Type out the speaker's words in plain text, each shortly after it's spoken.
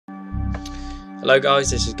Hello guys,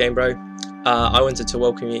 this is GameBro. I wanted to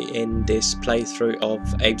welcome you in this playthrough of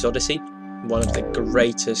Abe's Oddysee, one of the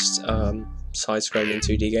greatest side-scrolling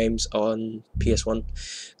 2D games on PS1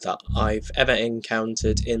 that I've ever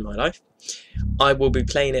encountered in my life. I will be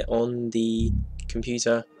playing it on the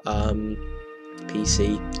computer,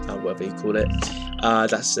 PC, whatever you call it.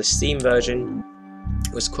 That's the Steam version.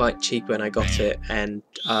 It was quite cheap when I got it, and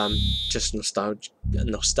just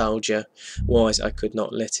nostalgia wise I could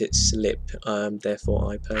not let it slip,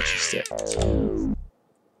 therefore I purchased it.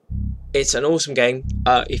 It's an awesome game.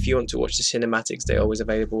 If you want to watch the cinematics, they're always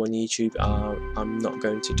available on YouTube. I'm not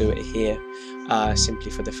going to do it here,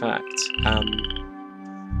 simply for the fact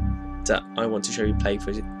that I want to show you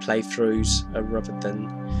playthroughs rather than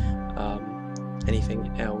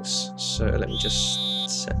anything else. So let me just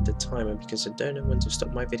set the timer because I don't know when to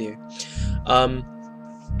stop my video.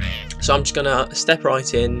 So I'm just gonna step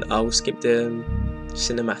right in. I'll skip the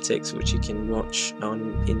cinematics, which you can watch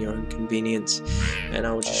in your own convenience, and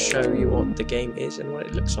I'll just show you what the game is and what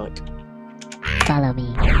it looks like. Follow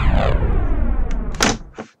me.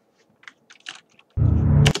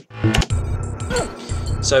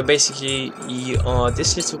 So basically, you are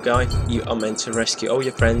this little guy. You are meant to rescue all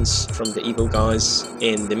your friends from the evil guys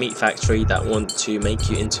in the meat factory that want to make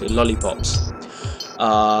you into lollipops.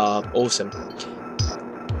 Awesome.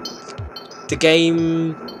 The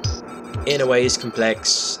game, in a way, is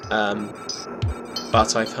complex,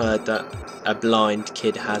 but I've heard that a blind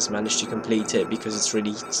kid has managed to complete it because it's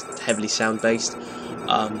really heavily sound-based.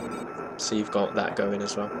 So you've got that going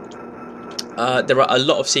as well. There are a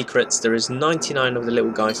lot of secrets. There is 99 of the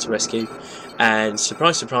little guys to rescue, and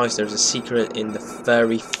surprise surprise, there's a secret in the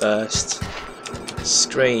very first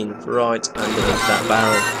screen right underneath that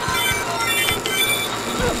barrel.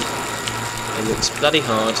 It looks bloody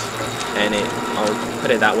hard, and I'll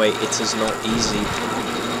put it that way, it is not easy.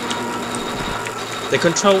 The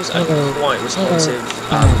controls are quite responsive,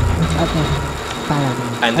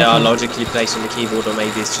 and they are logically placed on the keyboard, or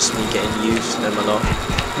maybe it's just me getting used to them a lot.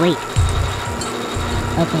 Wait.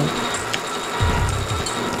 Okay.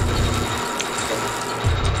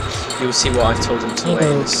 You'll see what I've told them to wait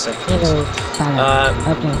in a second.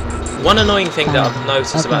 One annoying thing that I've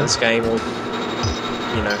noticed about this game, or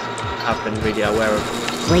have been really aware of,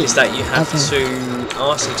 is that you have to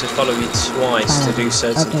ask them to follow you twice to do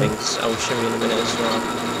certain things. I'll show you in a minute as well.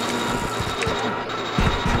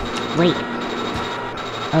 Wait.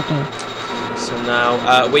 Okay. So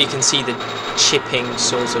now, where you can see the chipping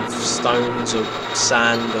sorts of stones or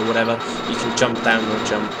sand or whatever, you can jump down or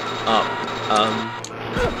jump up,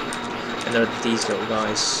 and there are these little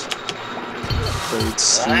guys called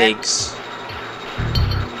sligs.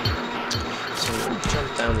 So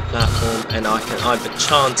jump down the platform, and I can either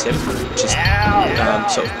chant him, just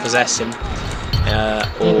sort of possess him,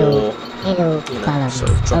 or sort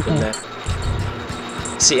of drop him there.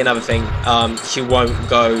 See, another thing, he won't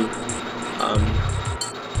go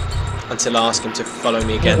until I ask him to follow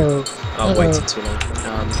me again. I'll wait too long.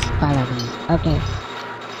 Follow me. Okay.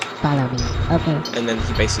 Follow me. Okay. And then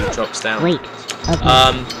he basically drops down. Wait.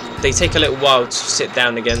 Okay. They take a little while to sit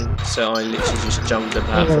down again, so I literally just jump the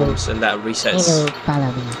platforms, and that resets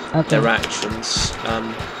their actions.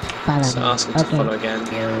 So ask them to follow again,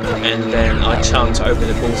 and then I chant to open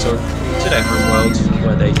the portal to their home world,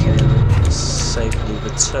 where they can safely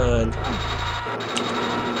return.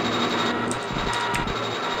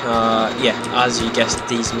 Yeah, as you guessed,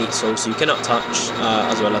 these meat sauce you cannot touch,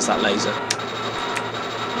 as well as that laser.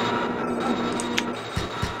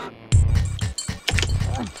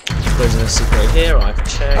 There's a secret here, I've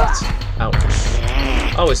checked. Ouch.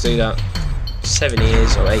 I always do that. 7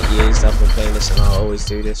 years or 8 years that I've been playing this, and I always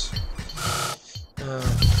do this.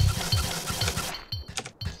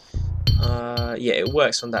 Yeah, it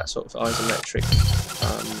works on that sort of isometric,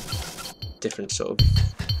 different sort of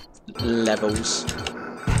levels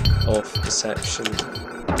of perception.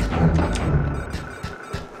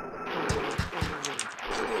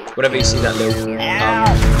 Whenever you see that little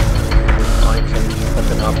icon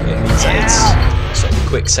popping up, it means that it's sort of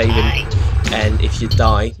quick saving, and if you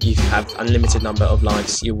die, you have unlimited number of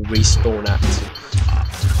lives you will respawn at.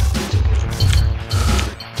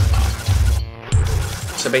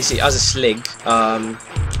 So basically, as a slig,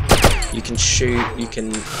 you can shoot, you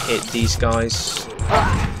can hit these guys,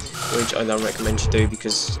 which I don't recommend you do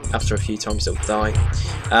because after a few times they'll die.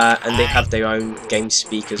 And they have their own game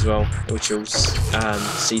speak as well, which you'll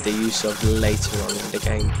see the use of later on in the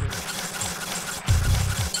game.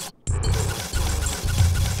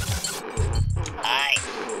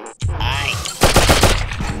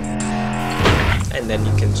 And then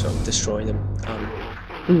you can sort of destroy them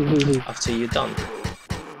after you're done.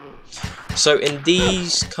 So in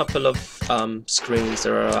these couple of screens,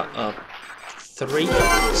 there are 3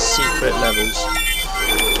 secret levels.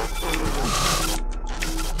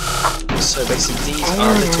 So basically, these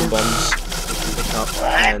are little bombs you can pick up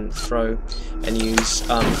and throw and use.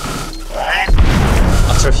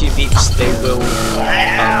 After a few beeps, they will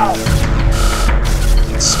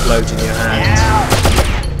explode in your hand.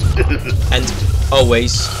 And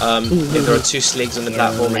always, if there are 2 sligs on the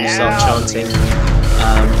platform and you start chanting,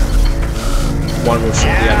 one will shoot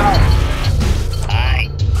the other.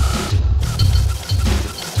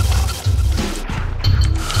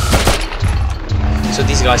 So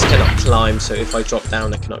these guys cannot climb, so if I drop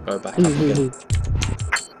down I cannot go back up again.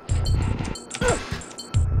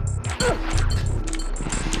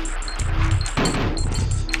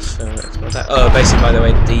 So that's about that. Oh, basically, by the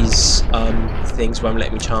way, these things won't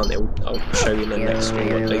let me chant. I'll show you in the next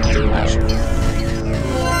screen what they do actually.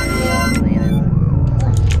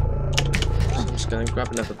 I'm just going to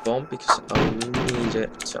grab another bomb because I need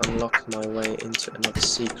it to unlock my way into another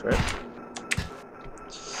secret.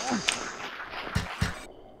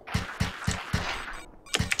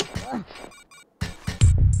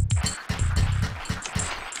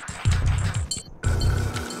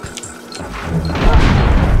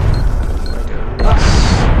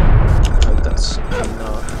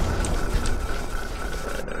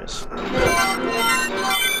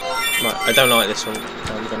 I don't like this one.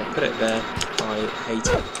 I'm going to put it there. I hate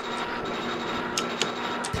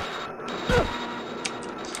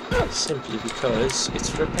it. Simply because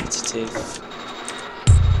it's repetitive.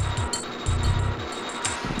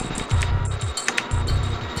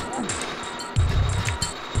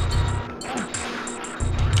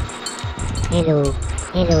 Hello,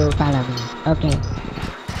 follow me. Okay.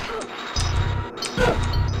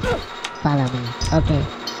 Follow me. Okay.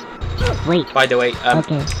 Wait. By the way,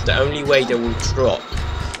 okay. The only way they will drop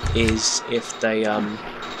is if they are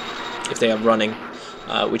running,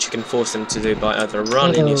 which you can force them to do by either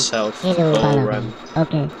running yourself or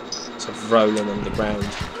okay. sort of rolling on the ground.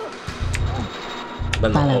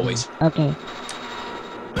 But not always. Okay.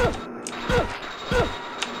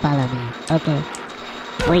 Follow me. Okay.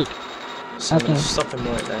 Wait. So I'm going to stop him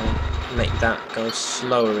right there. Make that go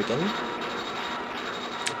slower again.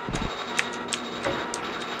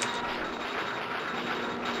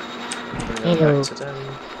 Hello,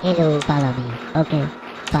 follow me. Okay,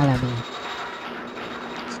 follow me.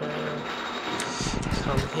 So,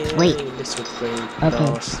 come here, wait. You little green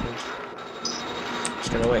bastard.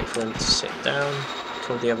 Just gonna wait for him to sit down,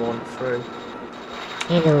 call the other one through.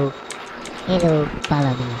 Hello,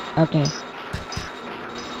 follow me. Okay.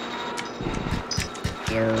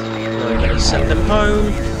 Now we're gonna send them home.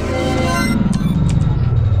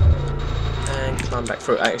 And climb back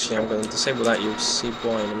through. Actually, I'm going to disable that, you'll see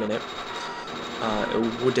why in a minute.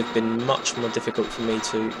 It would have been much more difficult for me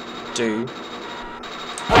to do.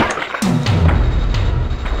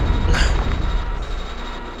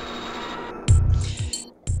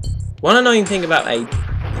 One annoying thing about Abe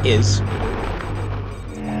is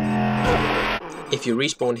if you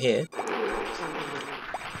respawn here,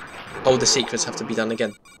 all the secrets have to be done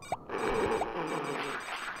again.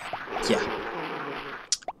 Yeah.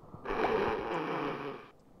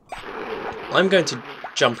 I'm going to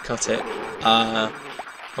jump cut it.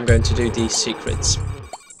 I'm going to do these secrets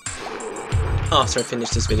after I finish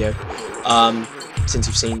this video, since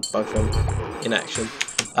you've seen both of them in action,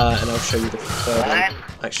 and I'll show you the third one.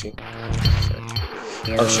 Actually,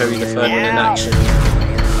 I'll show you the third one in action,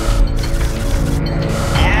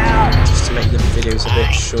 just to make the videos a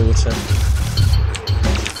bit shorter.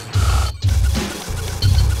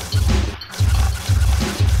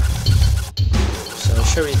 So I'll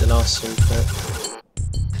show you the last secret.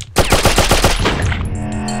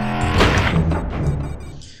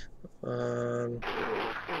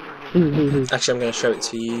 Actually, I'm going to show it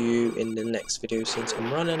to you in the next video since I'm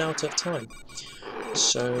running out of time.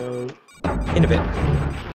 So, in a bit.